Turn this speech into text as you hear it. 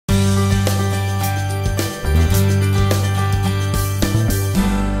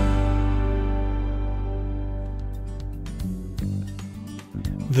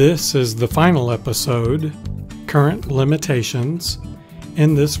This is the final episode, Current Limitations,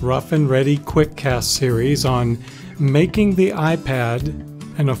 in this Rough and Ready Quickcast series on making the iPad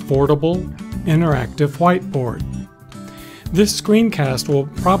an affordable, interactive whiteboard. This screencast will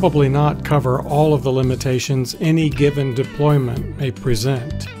probably not cover all of the limitations any given deployment may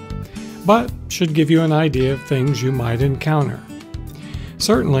present, but should give you an idea of things you might encounter.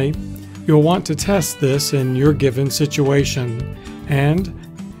 Certainly, you'll want to test this in your given situation, and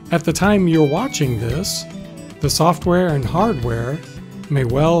at the time you're watching this, the software and hardware may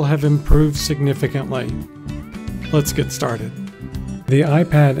well have improved significantly. Let's get started. The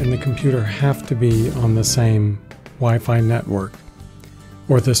iPad and the computer have to be on the same Wi-Fi network,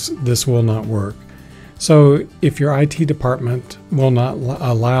 or this will not work. So if your IT department will not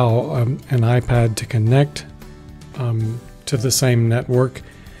allow an iPad to connect to the same network,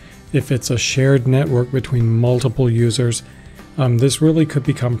 if it's a shared network between multiple users, this really could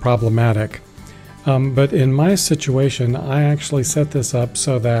become problematic. But in my situation, I actually set this up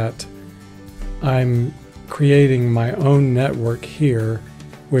so that I'm creating my own network here,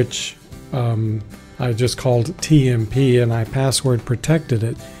 which I just called TMP, and I password protected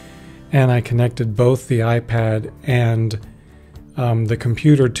it, and I connected both the iPad and the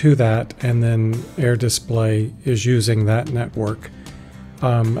computer to that, and then Air Display is using that network.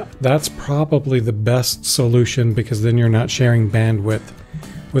 That's probably the best solution, because then you're not sharing bandwidth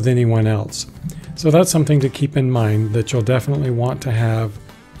with anyone else. So that's something to keep in mind, that you'll definitely want to have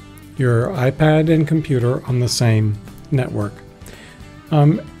your iPad and computer on the same network.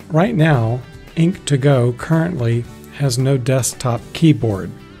 Right now, Ink2Go currently has no desktop keyboard,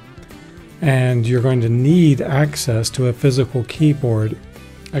 and you're going to need access to a physical keyboard.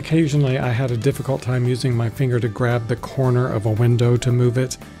 Occasionally I had a difficult time using my finger to grab the corner of a window to move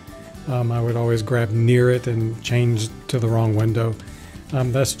it. I would always grab near it and change to the wrong window.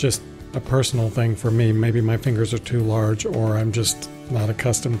 That's just a personal thing for me. Maybe my fingers are too large, or I'm just not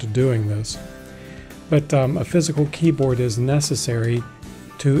accustomed to doing this. But a physical keyboard is necessary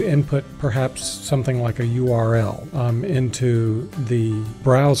to input perhaps something like a URL into the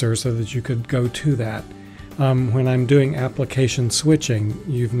browser so that you could go to that. When I'm doing application switching,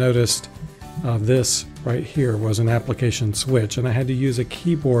 you've noticed this right here was an application switch, and I had to use a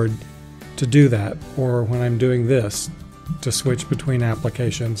keyboard to do that. Or when I'm doing this to switch between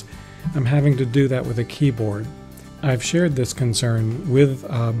applications, I'm having to do that with a keyboard. I've shared this concern with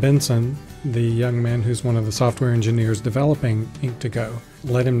Benson, the young man who's one of the software engineers developing Ink2Go.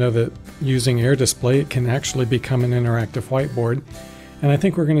 Let him know that using Air Display, it can actually become an interactive whiteboard. And I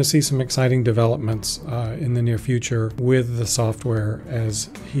think we're going to see some exciting developments in the near future with the software, as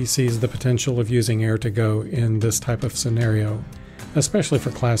he sees the potential of using Ink2Go in this type of scenario, especially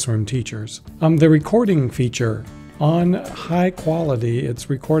for classroom teachers. The recording feature, on high quality, it's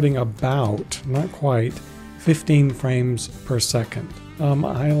recording about, not quite, 15 frames per second.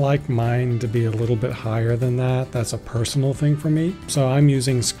 I like mine to be a little bit higher than that. That's a personal thing for me. So I'm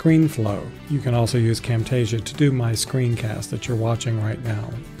using ScreenFlow. You can also use Camtasia to do my screencast that you're watching right now.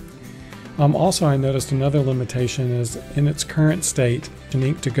 Also, I noticed another limitation is in its current state,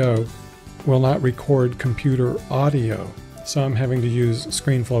 Ink2Go will not record computer audio. So I'm having to use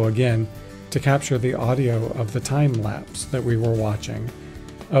ScreenFlow again to capture the audio of the time lapse that we were watching.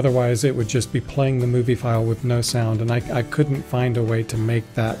 Otherwise, it would just be playing the movie file with no sound, and I couldn't find a way to make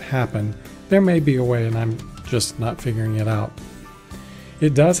that happen. There may be a way, and I'm just not figuring it out.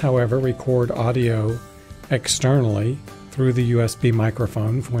 It does, however, record audio externally through the USB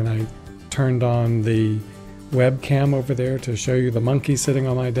microphone. When I turned on the webcam over there to show you the monkey sitting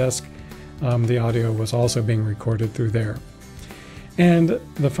on my desk, the audio was also being recorded through there. And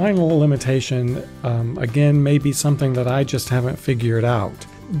the final limitation, again, may be something that I just haven't figured out.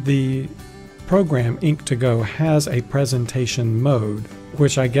 The program Ink2Go has a presentation mode,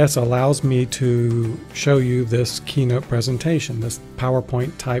 which I guess allows me to show you this keynote presentation, this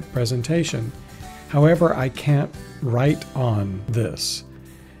PowerPoint type presentation. However, I can't write on this,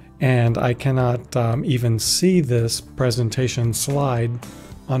 and I cannot even see this presentation slide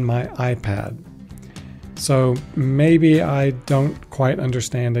on my iPad. So maybe I don't quite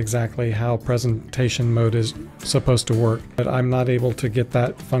understand exactly how presentation mode is supposed to work, but I'm not able to get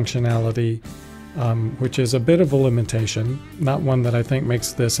that functionality, which is a bit of a limitation, not one that I think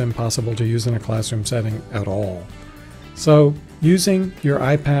makes this impossible to use in a classroom setting at all. So using your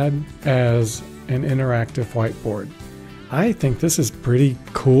iPad as an interactive whiteboard, I think this is pretty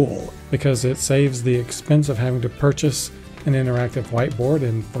cool, because it saves the expense of having to purchase an interactive whiteboard.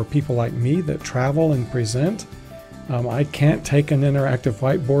 And for people like me that travel and present, I can't take an interactive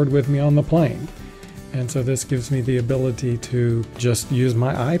whiteboard with me on the plane. And so this gives me the ability to just use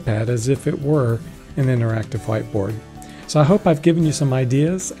my iPad as if it were an interactive whiteboard. So I hope I've given you some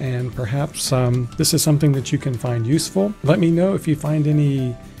ideas, and perhaps this is something that you can find useful. Let me know if you find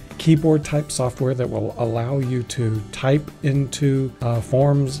any keyboard type software that will allow you to type into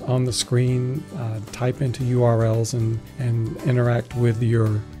forms on the screen, type into URLs and interact with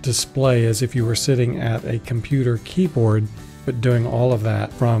your display as if you were sitting at a computer keyboard, but doing all of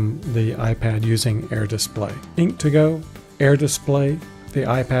that from the iPad using Air Display. Ink2Go, Air Display, the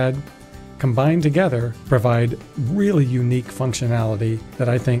iPad, combined together provide really unique functionality that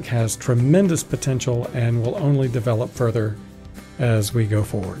I think has tremendous potential and will only develop further as we go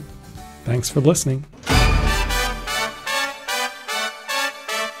forward. Thanks for listening.